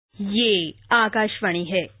ये आकाशवाणी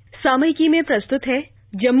है। सामयिकी में प्रस्तुत है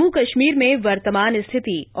जम्मू कश्मीर में वर्तमान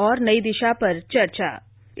स्थिति और नई दिशा पर चर्चा।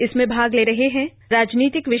 इसमें भाग ले रहे हैं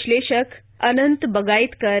राजनीतिक विश्लेषक अनंत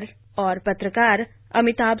बगाइतकर और पत्रकार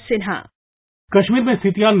अमिताभ सिन्हा। कश्मीर में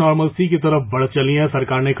स्थितियां नॉर्मलसी की तरफ बढ़ चली हैं।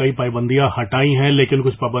 सरकार ने कई पाबंदियां हटाई हैं, लेकिन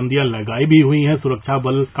कुछ पाबंदियां लगाई भी हुई हैं। सुरक्षा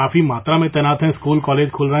बल काफी मात्रा में तैनात हैं। स्कूल कॉलेज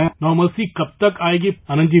खुल रहे हैं। नॉर्मलसी कब तक आएगी?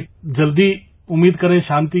 अनंत जी, जल्दी उम्मीद करें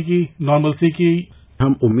शांति की, नॉर्मलसी की?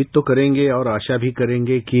 हम उम्मीद तो करेंगे और आशा भी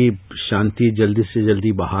करेंगे कि शांति जल्दी से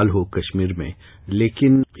जल्दी बहाल हो कश्मीर में,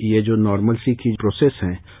 लेकिन ये जो नॉर्मलसी की प्रोसेस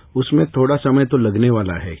है उसमें थोड़ा समय तो लगने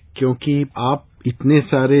वाला है, क्योंकि आप इतने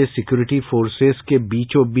सारे सिक्योरिटी फोर्सेस के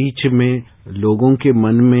बीचों बीच में लोगों के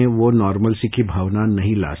मन में वो नॉर्मलसी की भावना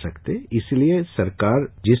नहीं ला सकते। इसलिए सरकार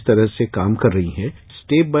जिस तरह से काम कर रही है,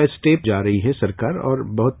 स्टेप बाय स्टेप जा रही है सरकार, और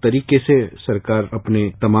बहुत तरीके से सरकार अपने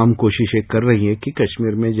तमाम कोशिशें कर रही है कि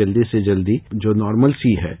कश्मीर में जल्दी से जल्दी जो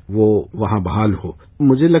नॉर्मलसी है वो वहां बहाल हो।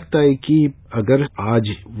 मुझे लगता है कि अगर आज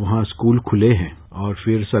वहां स्कूल खुले हैं और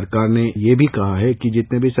फिर सरकार ने ये भी कहा है कि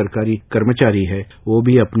जितने भी सरकारी कर्मचारी है वो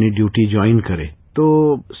भी अपनी ड्यूटी ज्वाइन करें,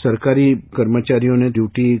 तो सरकारी कर्मचारियों ने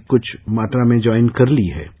ड्यूटी कुछ मात्रा में ज्वाइन कर ली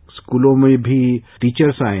है। स्कूलों में भी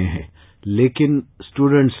टीचर्स आए हैं, लेकिन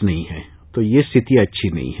स्टूडेंट्स नहीं है, तो ये स्थिति अच्छी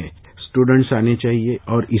नहीं है। स्टूडेंट्स आने चाहिए,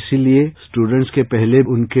 और इसीलिए स्टूडेंट्स के पहले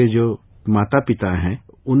उनके जो माता पिता हैं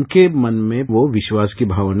उनके मन में वो विश्वास की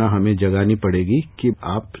भावना हमें जगानी पड़ेगी कि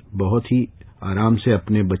आप बहुत ही आराम से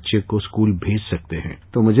अपने बच्चे को स्कूल भेज सकते हैं।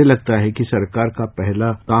 तो मुझे लगता है कि सरकार का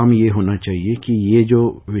पहला काम ये होना चाहिए कि ये जो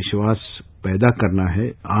विश्वास पैदा करना है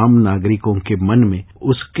आम नागरिकों के मन में,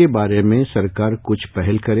 उसके बारे में सरकार कुछ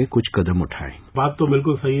पहल करे, कुछ कदम उठाए। बात तो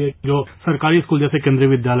बिल्कुल सही है। जो सरकारी स्कूल जैसे केंद्रीय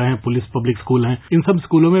विद्यालय हैं, पुलिस पब्लिक स्कूल हैं, इन सब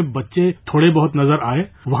स्कूलों में बच्चे थोड़े बहुत नजर आए,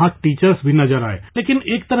 वहां टीचर्स भी नजर आए, लेकिन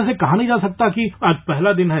एक तरह से कहा नहीं जा सकता कि आज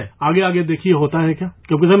पहला दिन है, आगे आगे देखिए होता है क्या,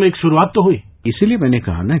 क्योंकि सब एक शुरुआत तो हुई। इसीलिए मैंने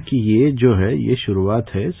कहा ना कि ये जो है ये शुरुआत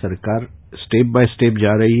है, सरकार स्टेप बाय स्टेप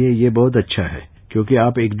जा रही है, ये बहुत अच्छा है, क्योंकि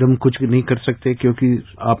आप एकदम कुछ नहीं कर सकते, क्योंकि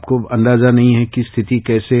आपको अंदाजा नहीं है कि स्थिति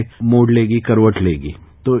कैसे मोड़ लेगी, करवट लेगी।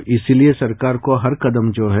 तो इसीलिए सरकार को हर कदम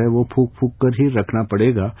जो है वो फूक फूक कर ही रखना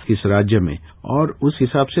पड़ेगा इस राज्य में। और उस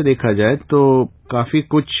हिसाब से देखा जाए तो काफी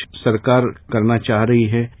कुछ सरकार करना चाह रही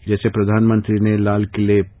है। जैसे प्रधानमंत्री ने लाल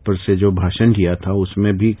किले पर से जो भाषण दिया था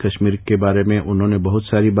उसमें भी कश्मीर के बारे में उन्होंने बहुत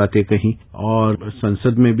सारी बातें कही, और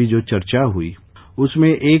संसद में भी जो चर्चा हुई उसमें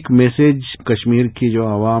एक मैसेज कश्मीर की जो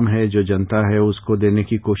आवाम है, जो जनता है, उसको देने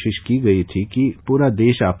की कोशिश की गई थी कि पूरा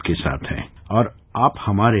देश आपके साथ है और आप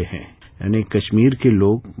हमारे हैं, यानी कश्मीर के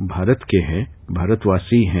लोग भारत के हैं,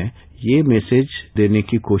 भारतवासी हैं। ये मैसेज देने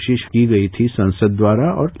की कोशिश की गई थी संसद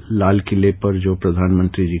द्वारा और लाल किले पर जो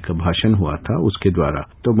प्रधानमंत्री जी का भाषण हुआ था उसके द्वारा।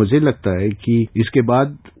 तो मुझे लगता है कि इसके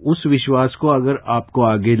बाद उस विश्वास को अगर आपको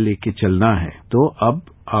आगे लेके चलना है तो अब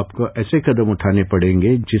आपको ऐसे कदम उठाने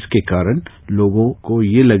पड़ेंगे जिसके कारण लोगों को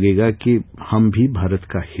ये लगेगा कि हम भी भारत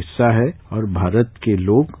का हिस्सा है और भारत के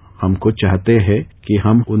लोग हमको चाहते हैं कि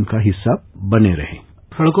हम उनका हिस्सा बने रहें।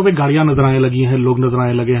 सड़कों पे गाड़ियां नजर आने लगी हैं, लोग नजर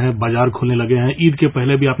आने लगे हैं, बाजार खुलने लगे हैं। ईद के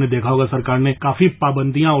पहले भी आपने देखा होगा सरकार ने काफी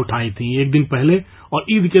पाबंदियां उठाई थी एक दिन पहले, और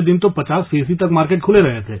ईद के दिन तो 50% तक मार्केट खुले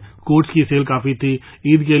रहे थे। कोट्स की सेल काफी थी,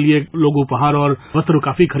 ईद के लिए लोग उपहार और वस्त्र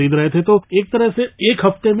काफी खरीद रहे थे। तो एक तरह से एक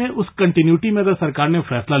हफ्ते में उस कंटिन्यूटी में अगर सरकार ने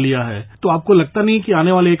फैसला लिया है तो आपको लगता नहीं कि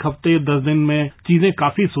आने वाले एक हफ्ते 10 दिन में चीजें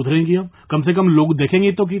काफी सुधरेंगी? अब कम से कम लोग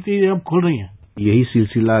देखेंगे तो कि चीजें अब खुल रही हैं। यही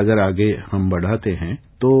सिलसिला अगर आगे हम बढ़ाते हैं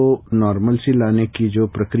तो नॉर्मलसी लाने की जो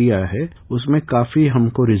प्रक्रिया है उसमें काफी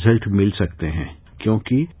हमको रिजल्ट मिल सकते हैं,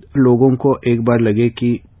 क्योंकि लोगों को एक बार लगे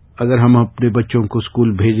कि अगर हम अपने बच्चों को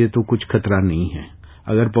स्कूल भेजें तो कुछ खतरा नहीं है।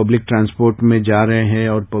 अगर पब्लिक ट्रांसपोर्ट में जा रहे हैं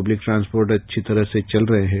और पब्लिक ट्रांसपोर्ट अच्छी तरह से चल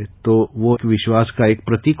रहे हैं तो वो विश्वास का एक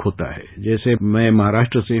प्रतीक होता है। जैसे मैं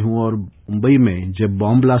महाराष्ट्र से हूं और मुंबई में जब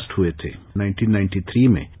बॉम्ब ब्लास्ट हुए थे 1993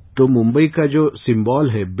 में, तो मुंबई का जो सिंबल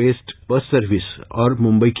है बेस्ट बस सर्विस और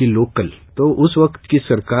मुंबई की लोकल, तो उस वक्त की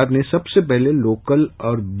सरकार ने सबसे पहले लोकल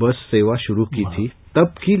और बस सेवा शुरू की थी।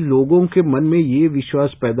 तब की लोगों के मन में ये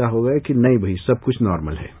विश्वास पैदा हो गया कि नहीं भाई, सब कुछ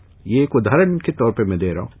नॉर्मल है। ये एक उदाहरण के तौर पे मैं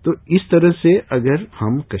दे रहा हूं। तो इस तरह से अगर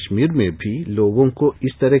हम कश्मीर में भी लोगों को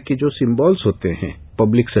इस तरह के जो सिंबल्स होते हैं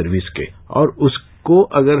पब्लिक सर्विस के, और उसको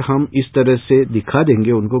अगर हम इस तरह से दिखा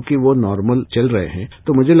देंगे उनको कि वो नॉर्मल चल रहे हैं,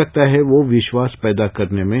 तो मुझे लगता है वो विश्वास पैदा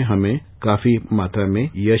करने में हमें काफी मात्रा में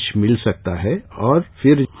यश मिल सकता है, और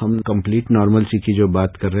फिर हम कंप्लीट नॉर्मलसी की जो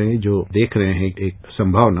बात कर रहे हैं, जो देख रहे हैं एक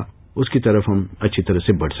संभावना, उसकी तरफ हम अच्छी तरह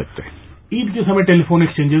से बढ़ सकते हैं। ईद के समय टेलीफोन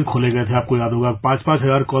एक्सचेंजेस खोले गए थे, आपको याद होगा 5-5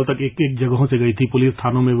 हजार कॉल तक एक एक जगहों से गई थी, पुलिस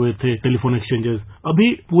थानों में हुए थे टेलीफोन एक्सचेंजेस।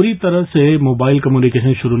 अभी पूरी तरह से मोबाइल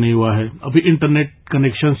कम्युनिकेशन शुरू नहीं हुआ है, अभी इंटरनेट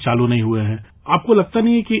कनेक्शंस चालू नहीं हुए हैं। आपको लगता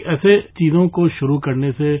नहीं है कि ऐसे चीजों को शुरू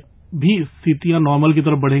करने से भी स्थितियां नॉर्मल की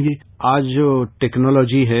तरफ बढ़ेंगी? आज जो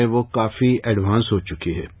टेक्नोलॉजी है वो काफी एडवांस हो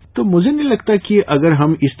चुकी है, तो मुझे नहीं लगता कि अगर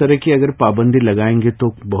हम इस तरह की अगर पाबंदी लगाएंगे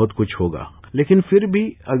तो बहुत कुछ होगा। लेकिन फिर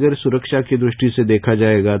भी अगर सुरक्षा की दृष्टि से देखा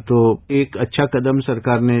जाएगा तो एक अच्छा कदम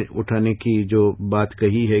सरकार ने उठाने की जो बात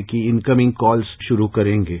कही है कि इनकमिंग कॉल्स शुरू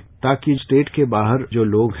करेंगे, ताकि स्टेट के बाहर जो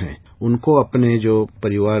लोग हैं उनको अपने जो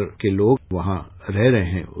परिवार के लोग वहां रह रहे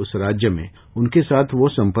हैं उस राज्य में, उनके साथ वो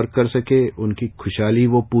संपर्क कर सके, उनकी खुशहाली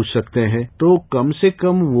वो पूछ सकते हैं। तो कम से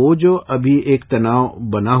कम वो जो अभी एक तनाव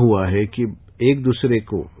बना हुआ है कि एक दूसरे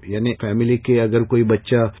को, यानी फैमिली के अगर कोई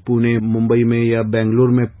बच्चा पुणे, मुंबई में या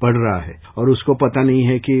बेंगलुरु में पढ़ रहा है और उसको पता नहीं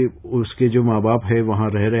है कि उसके जो माँ बाप है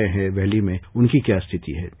वहां रह रहे हैं वैली में, उनकी क्या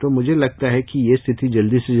स्थिति है, तो मुझे लगता है कि ये स्थिति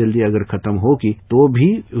जल्दी से जल्दी अगर खत्म होगी तो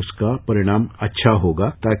भी उसका परिणाम अच्छा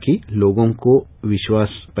होगा, ताकि लोगों को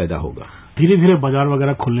विश्वास पैदा होगा। धीरे धीरे बाजार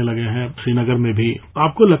वगैरह खुलने लगे हैं श्रीनगर में भी।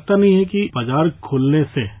 आपको लगता नहीं है कि बाजार खुलने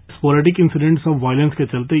से स्पोरेडिक इंसिडेंट्स ऑफ वायलेंस के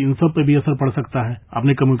चलते इन सब पे भी असर पड़ सकता है?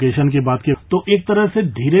 आपने कम्युनिकेशन की बात की, तो एक तरह से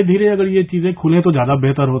धीरे धीरे अगर ये चीजें खुले तो ज्यादा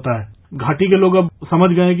बेहतर होता है। घाटी के लोग अब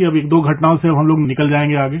समझ गए कि अब एक दो घटनाओं से हम लोग निकल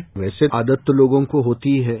जाएंगे आगे। वैसे आदत तो लोगों को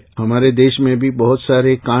होती है, हमारे देश में भी बहुत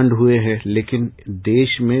सारे कांड हुए हैं, लेकिन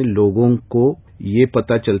देश में लोगों को ये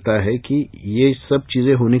पता चलता है कि ये सब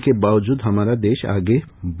चीजें होने के बावजूद हमारा देश आगे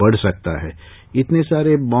बढ़ सकता है। इतने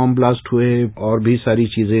सारे बॉम्ब ब्लास्ट हुए और भी सारी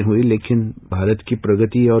चीजें हुई, लेकिन भारत की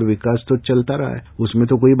प्रगति और विकास तो चलता रहा है, उसमें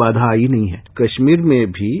तो कोई बाधा आई नहीं है। कश्मीर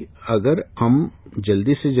में भी अगर हम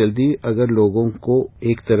जल्दी से जल्दी अगर लोगों को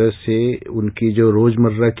एक तरह से उनकी जो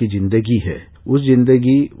रोजमर्रा की जिंदगी है उस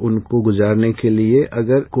जिंदगी उनको गुजारने के लिए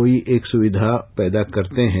अगर कोई एक सुविधा पैदा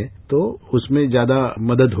करते हैं तो उसमें ज्यादा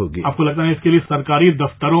मदद होगी। आपको लगता है इसके लिए सरकारी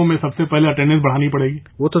दफ्तरों में सबसे पहले अटेंडेंस बढ़ानी पड़ेगी?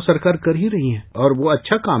 वो तो सरकार कर ही रही है और वो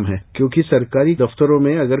अच्छा काम है, क्योंकि सरकारी दफ्तरों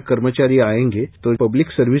में अगर कर्मचारी आएंगे तो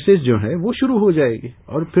पब्लिक सर्विसेज जो है वो शुरू हो जाएगी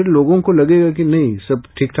और फिर लोगों को लगेगा कि नहीं, सब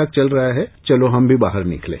ठीक ठाक चल रहा है, चलो हम भी बाहर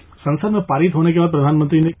निकले। संसद में पारित होने के बाद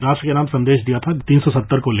प्रधानमंत्री ने राष्ट्र के नाम संदेश दिया था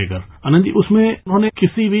 370 को लेकर। आनंद जी, उसमें उन्होंने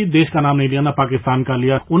किसी भी देश का नाम नहीं लिया, ना पाकिस्तान का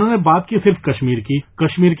लिया। उन्होंने बात की सिर्फ कश्मीर की,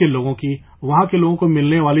 कश्मीर के लोगों की, वहां के लोगों को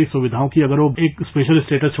मिलने वाली सुविधाओं की। अगर वो एक स्पेशल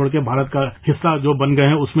स्टेटस छोड़ के भारत का हिस्सा जो बन गए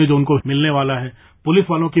हैं उसमें जो उनको मिलने वाला है, पुलिस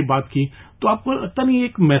वालों की बात की, तो आपको लगता नहीं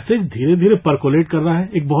एक मैसेज धीरे धीरे परकोलेट कर रहा है?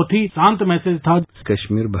 एक बहुत ही शांत मैसेज था।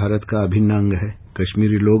 कश्मीर भारत का अभिन्न अंग है,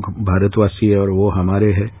 कश्मीरी लोग भारतवासी है और वो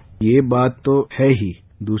हमारे है, ये बात तो है ही।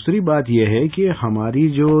 दूसरी बात यह है कि हमारी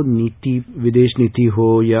जो नीति, विदेश नीति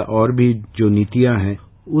हो या और भी जो नीतियां हैं,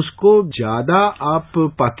 उसको ज्यादा आप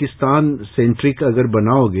पाकिस्तान सेंट्रिक अगर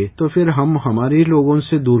बनाओगे तो फिर हम हमारे लोगों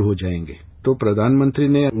से दूर हो जाएंगे। तो प्रधानमंत्री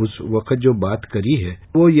ने उस वक्त जो बात करी है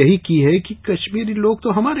वो यही की है कि कश्मीरी लोग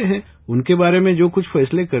तो हमारे हैं, उनके बारे में जो कुछ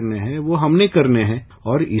फैसले करने हैं वो हमने करने हैं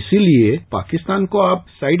और इसीलिए पाकिस्तान को आप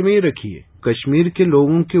साइड में ही रखिए। कश्मीर के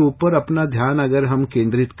लोगों के ऊपर अपना ध्यान अगर हम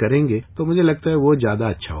केंद्रित करेंगे तो मुझे लगता है वो ज्यादा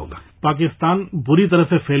अच्छा होगा। पाकिस्तान बुरी तरह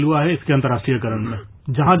से फेल हुआ है इसके अंतर्राष्ट्रीयकरण में,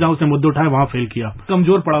 जहां जहां उसने मुद्दे उठाए वहां फेल किया।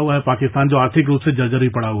 कमजोर पड़ा हुआ है पाकिस्तान, जो आर्थिक रूप से जर्जर ही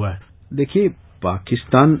पड़ा हुआ है। देखिए,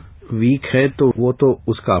 पाकिस्तान वीक है तो वो तो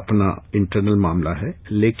उसका अपना इंटरनल मामला है,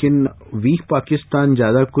 लेकिन वीक पाकिस्तान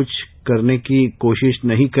ज्यादा कुछ करने की कोशिश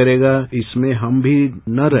नहीं करेगा, इसमें हम भी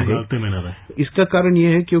न रहे। इसका कारण ये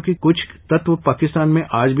है क्योंकि कुछ तत्व पाकिस्तान में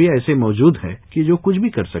आज भी ऐसे मौजूद है कि जो कुछ भी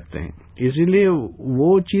कर सकते हैं, इसीलिए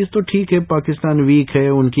वो चीज तो ठीक है। पाकिस्तान वीक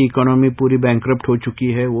है, उनकी इकोनॉमी पूरी बैंकरप्ट हो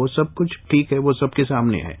चुकी है, वो सब कुछ ठीक है, वो सबके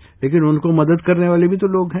सामने है, लेकिन उनको मदद करने वाले भी तो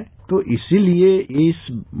लोग हैं। तो इसीलिए इस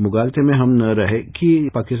मुगालते में हम न रहे कि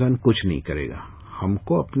पाकिस्तान कुछ नहीं करेगा।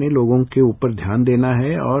 हमको अपने लोगों के ऊपर ध्यान देना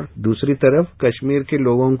है और दूसरी तरफ कश्मीर के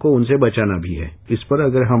लोगों को उनसे बचाना भी है। इस पर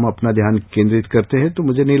अगर हम अपना ध्यान केंद्रित करते हैं तो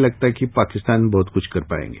मुझे नहीं लगता कि पाकिस्तान बहुत कुछ कर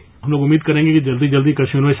पाएंगे। हम लोग उम्मीद करेंगे कि जल्दी जल्दी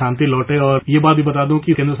कश्मीर में शांति लौटे। और ये बात भी बता दूं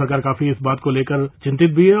कि केंद्र सरकार काफी इस बात को लेकर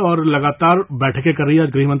चिंतित भी है और लगातार बैठकें कर रही है।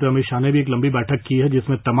 गृह मंत्री अमित शाह ने भी एक लंबी बैठक की है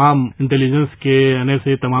जिसमें तमाम इंटेलिजेंस के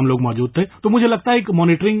एनएसए तमाम लोग मौजूद थे। तो मुझे लगता है एक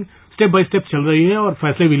मॉनिटरिंग स्टेप बाय स्टेप चल रही है और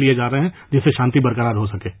फैसले भी लिए जा रहे हैं जिससे शांति बरकरार हो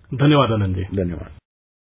सके। धन्यवाद आनंद जी। धन्यवाद।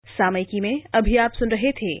 सामयिकी में अभी आप सुन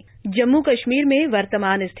रहे थे जम्मू कश्मीर में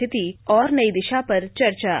वर्तमान स्थिति और नई दिशा पर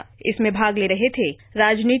चर्चा। इसमें भाग ले रहे थे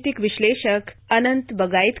राजनीतिक विश्लेषक अनंत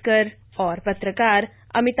बगायतकर और पत्रकार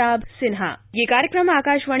अमिताभ सिन्हा। ये कार्यक्रम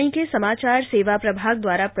आकाशवाणी के समाचार सेवा प्रभाग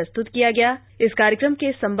द्वारा प्रस्तुत किया गया। इस कार्यक्रम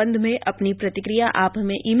के संबंध में अपनी प्रतिक्रिया आप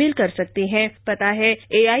हमें ईमेल कर सकते हैं। पता है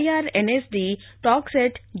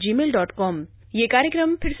airnsdtalks@gmail.com। ये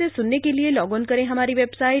कार्यक्रम फिर से सुनने के लिए लॉग ऑन करें हमारी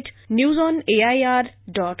वेबसाइट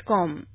newsonair.com।